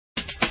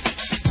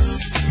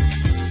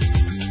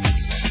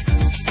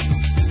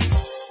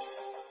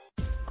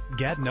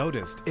Get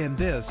noticed in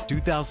this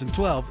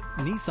 2012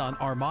 Nissan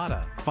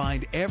Armada.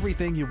 Find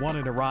everything you want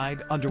in a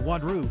ride under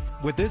one roof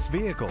with this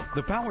vehicle.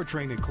 The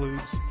powertrain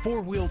includes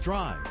four-wheel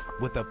drive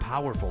with a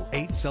powerful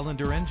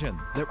 8-cylinder engine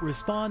that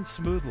responds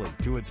smoothly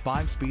to its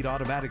 5-speed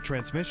automatic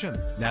transmission.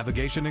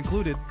 Navigation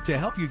included to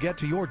help you get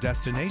to your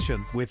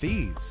destination with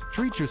ease.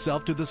 Treat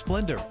yourself to the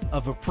splendor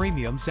of a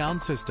premium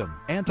sound system.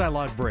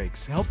 Anti-lock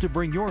brakes help to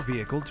bring your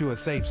vehicle to a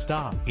safe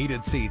stop.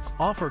 Heated seats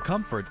offer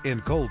comfort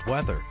in cold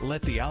weather.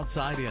 Let the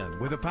outside in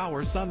with a power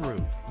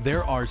sunroof.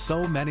 There are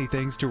so many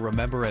things to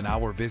remember in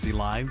our busy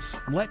lives.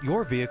 Let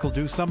your vehicle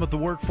do some of the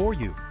work for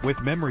you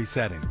with memory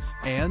settings.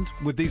 And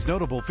with these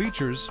notable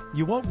features,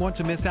 you won't want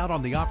to miss out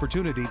on the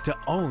opportunity to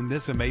own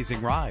this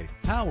amazing ride.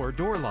 Power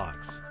door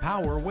locks,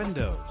 power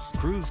windows,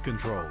 cruise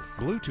control,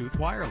 Bluetooth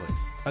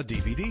wireless, a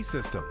DVD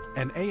system,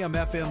 an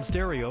AM/FM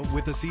stereo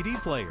with a CD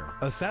player,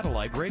 a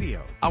satellite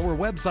radio. Our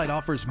website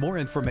offers more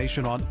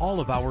information on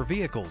all of our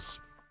vehicles.